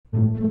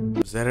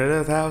Said it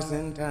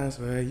 1,000 times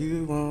where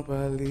you won't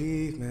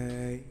believe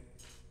me.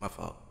 My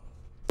fault.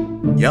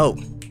 Yo,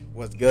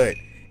 what's good?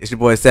 It's your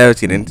boy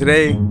Savagekid, and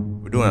today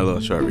we're doing a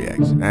little short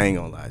reaction. I ain't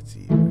gonna lie to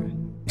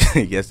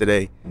you.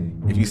 Yesterday,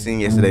 if you seen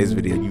yesterday's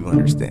video, you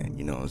understand.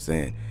 You know what I'm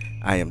saying?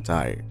 I am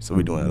tired, so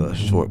we're doing a little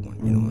short one.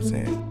 You know what I'm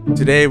saying?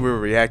 Today we're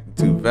reacting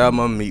to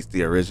Velma meets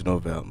the original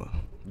Velma.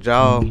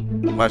 Y'all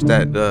watch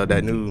that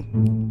new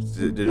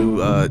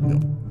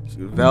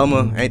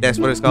Velma? Ain't that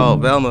what it's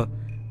called? Velma?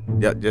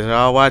 Did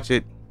y'all watch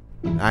it?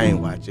 I ain't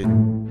watch it.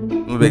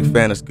 I'm a big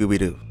fan of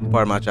Scooby-Doo.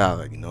 Part of my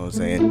childhood, you know what I'm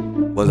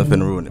saying? Wasn't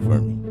finna ruin it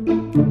for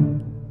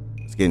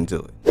me. Let's get into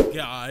it.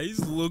 Guys,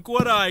 look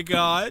what I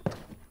got.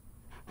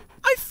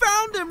 I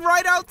found him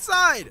right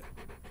outside.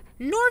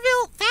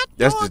 Norville, that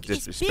That's dog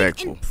just is big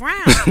disrespectful. and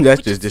brown. That's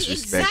which just is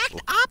disrespectful.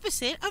 The exact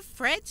opposite of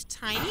Fred's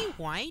tiny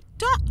white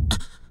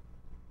dog.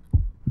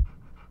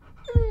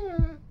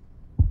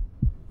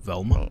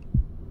 Velma?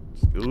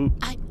 Scoop.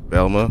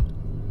 Velma.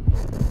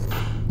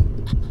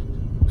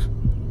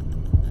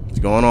 What's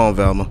going on,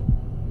 Velma?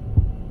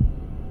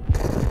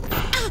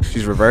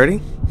 She's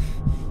reverting?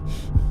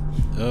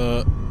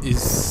 Is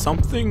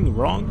something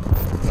wrong?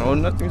 No,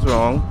 nothing's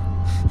wrong.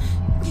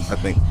 I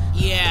think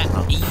Yeah,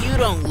 you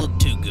don't look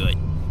too good.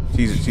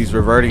 she's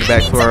reverting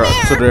back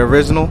to the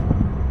original.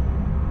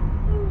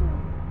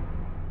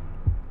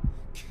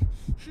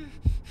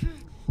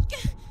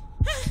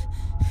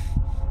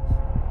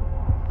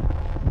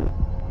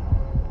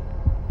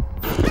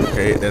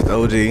 Okay, that's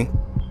OG.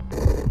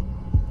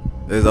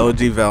 There's OG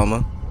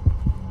Velma.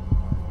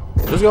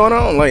 What's going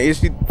on? Like, is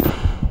she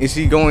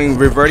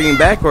reverting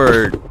back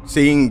or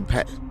seeing?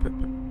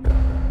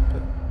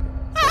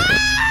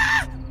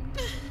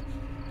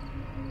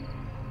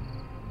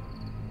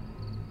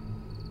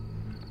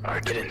 I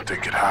didn't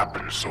think it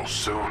happened so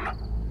soon.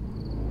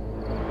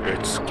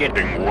 It's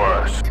getting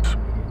worse.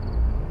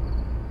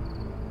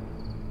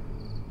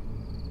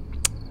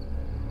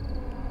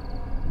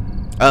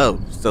 Oh,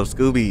 so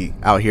Scooby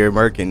out here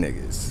murking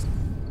niggas.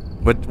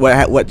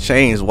 What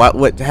changed?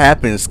 What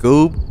happened,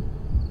 Scoob?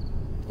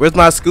 Where's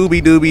my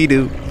Scooby Dooby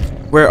Doo?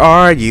 Where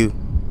are you?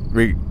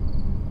 We're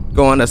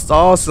going to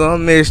solve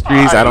some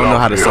mysteries. I don't know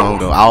how the song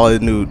go. I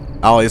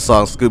always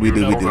saw Scooby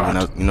Dooby Doo when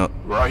I was,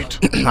 right?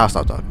 I'll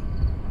stop talking.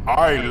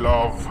 I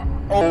love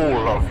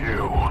all of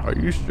you. Are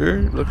you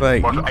sure? Look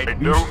like But I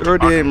you don't sure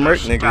did murk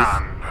niggas.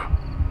 understand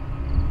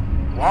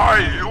why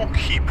you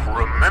keep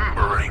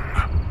remembering.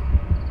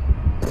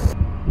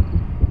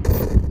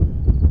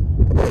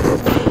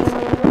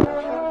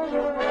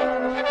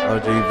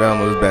 OG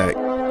Velma's back,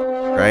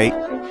 right?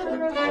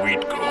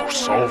 We'd go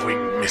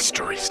solving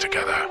mysteries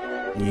together.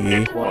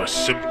 Yeah. It was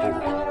simple,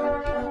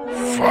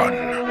 fun,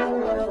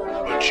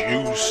 but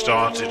you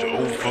started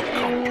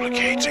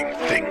overcomplicating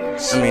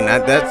things. I mean,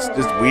 that's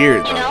just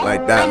weird though. You know,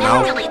 Like that I never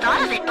mouth. really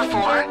thought of it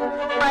before,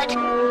 but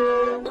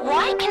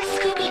why can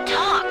Scooby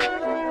talk?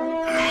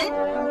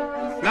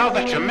 Now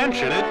that you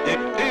mention it, it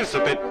is a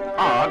bit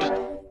odd.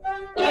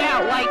 Yeah,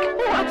 like,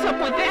 what's up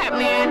with that,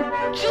 man?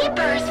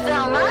 Jeepers,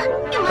 Velma.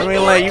 You I might mean, be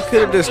like, you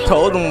could have just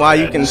told them why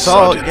you can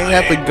talk. You didn't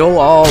have to go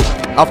all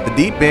off the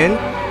deep end.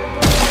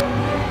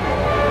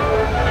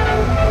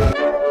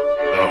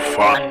 The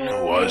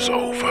fun was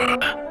over.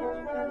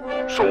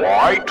 So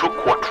I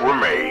took what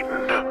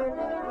remained,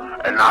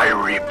 and I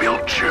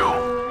rebuilt you.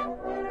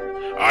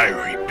 I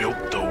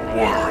rebuilt the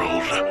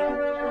world,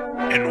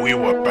 and we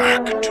were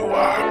back to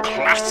our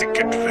classic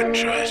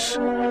adventures.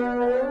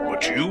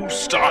 But you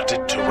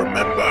started to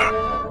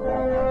remember.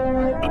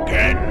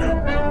 Again,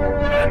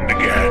 and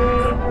again,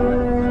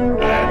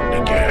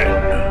 and again.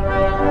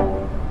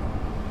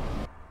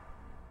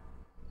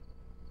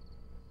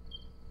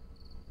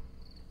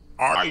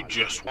 I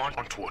just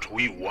want what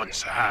we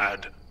once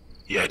had.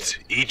 Yet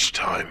each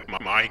time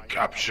I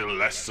capture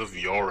less of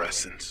your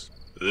essence.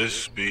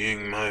 This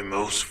being my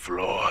most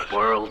flawed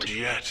world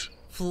yet.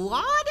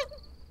 Flawed?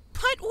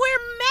 But we're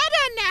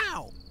meta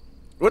now.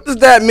 What does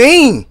that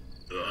mean?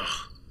 Ugh.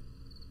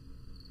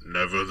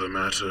 Never the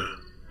matter.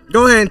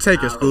 Go ahead and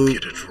take it, Scoob.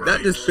 get it right.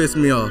 That just pissed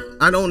me off.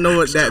 I don't know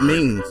what that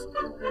means.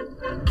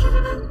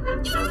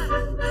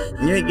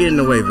 You ain't getting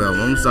away,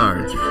 Velma. I'm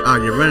sorry.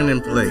 Oh, you're running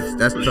in place.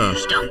 That's tough.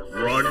 Please don't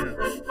run.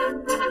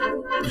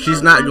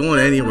 She's not going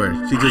anywhere.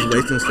 She's just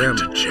wasting To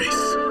stamina.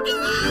 chase.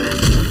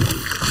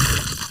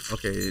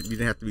 Okay, you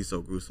didn't have to be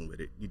so gruesome with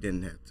it. You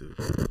didn't have to.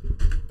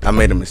 I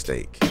made a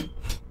mistake.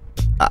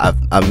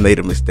 I've made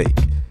a mistake.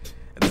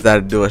 I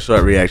decided to do a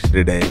short reaction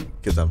today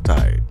because I'm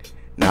tired.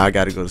 Now I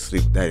gotta go to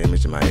sleep with that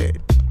image in my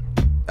head.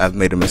 I've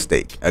made a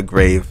mistake, a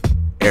grave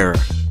error,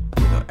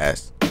 you know,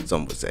 as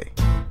some would say.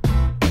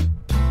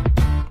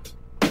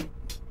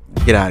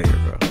 Get out of here,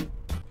 bro.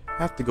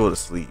 I have to go to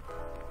sleep.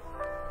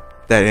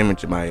 That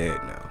image in my head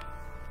now,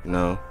 you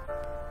know,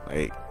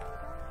 like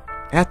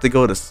I have to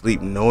go to sleep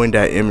knowing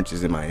that image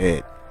is in my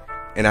head,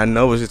 and I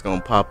know it's just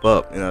gonna pop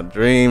up in a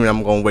dream, and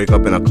I'm gonna wake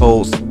up in a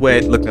cold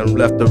sweat, looking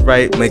left to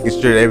right, making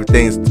sure that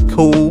everything's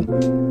cool.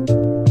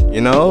 You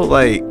know,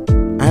 like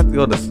I have to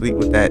go to sleep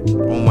with that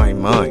on my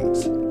mind.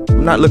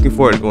 I'm not looking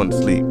forward to going to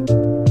sleep.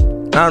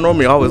 I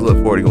normally always look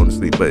forward to going to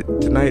sleep,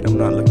 but tonight I'm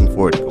not looking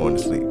forward to going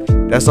to sleep.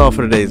 That's all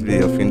for today's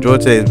video. If you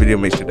enjoyed today's video,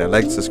 make sure to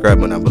like, subscribe,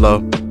 button down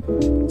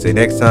below. See you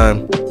next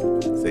time.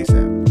 Stay safe.